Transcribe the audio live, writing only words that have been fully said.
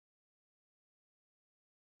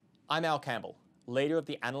I'm Al Campbell, leader of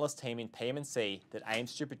the analyst team in PM&C that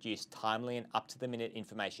aims to produce timely and up-to-the-minute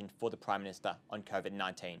information for the Prime Minister on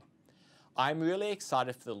COVID-19. I'm really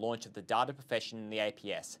excited for the launch of the data profession in the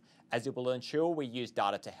APS, as it will ensure we use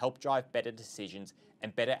data to help drive better decisions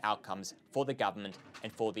and better outcomes for the government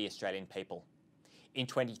and for the Australian people. In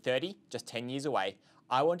 2030, just 10 years away,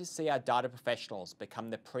 I want to see our data professionals become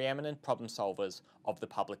the preeminent problem solvers of the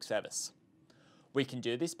public service. We can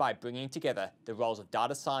do this by bringing together the roles of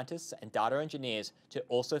data scientists and data engineers to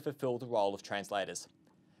also fulfill the role of translators.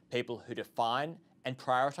 People who define and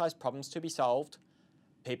prioritise problems to be solved,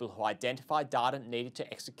 people who identify data needed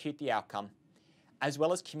to execute the outcome, as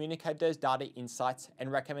well as communicate those data insights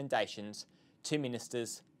and recommendations to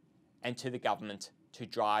ministers and to the government to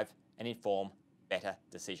drive and inform better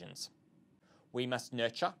decisions. We must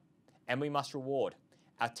nurture and we must reward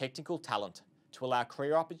our technical talent to allow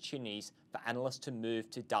career opportunities for analysts to move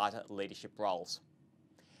to data leadership roles.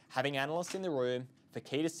 Having analysts in the room for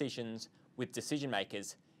key decisions with decision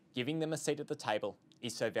makers, giving them a seat at the table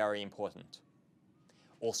is so very important.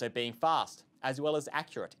 Also being fast, as well as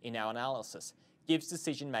accurate in our analysis, gives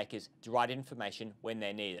decision makers the right information when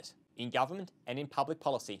they need it. In government and in public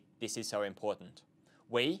policy, this is so important.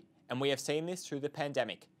 We, and we have seen this through the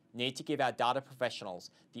pandemic, need to give our data professionals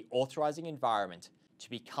the authorising environment to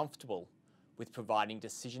be comfortable with providing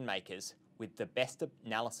decision makers with the best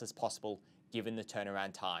analysis possible given the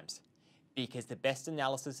turnaround times. Because the best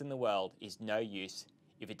analysis in the world is no use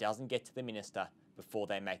if it doesn't get to the minister before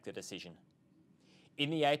they make the decision.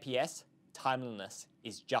 In the APS, timeliness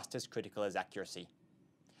is just as critical as accuracy.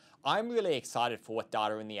 I'm really excited for what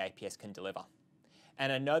data in the APS can deliver,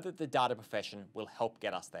 and I know that the data profession will help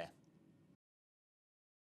get us there.